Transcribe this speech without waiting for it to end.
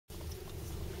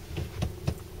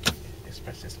just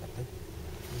press this button.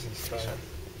 This is fine.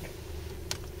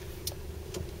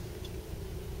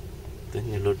 Then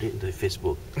you load it into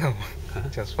Facebook. No, Huh?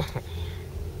 just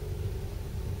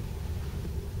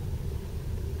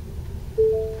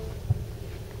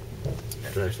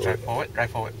Drive drive forward. drive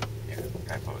forward. Yeah,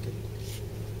 drive forward.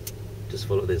 Just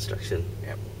follow the instruction.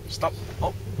 Yep. Stop.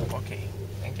 Oh, okay.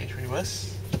 Engage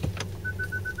reverse.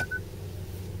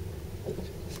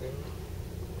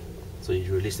 So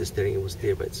you release the steering, it will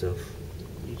steer by itself.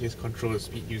 You just control the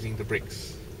speed using the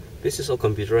brakes. This is all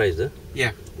computerized, huh?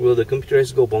 Yeah. Will the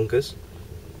computerized go bonkers?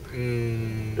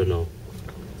 Don't know.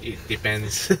 It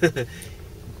depends.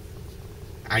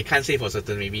 I can't say for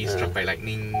certain. Maybe struck by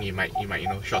lightning, you might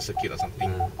short circuit or something.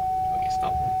 Okay,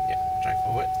 stop. Yeah, drive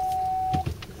forward.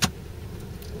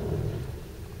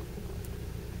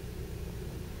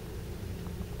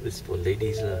 This is for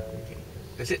ladies. Okay,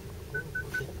 that's it.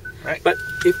 Right. But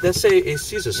if let's say it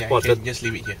sees a spot, you can just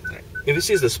leave it here. Right. if it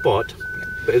sees the spot,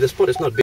 but if the spot is not big,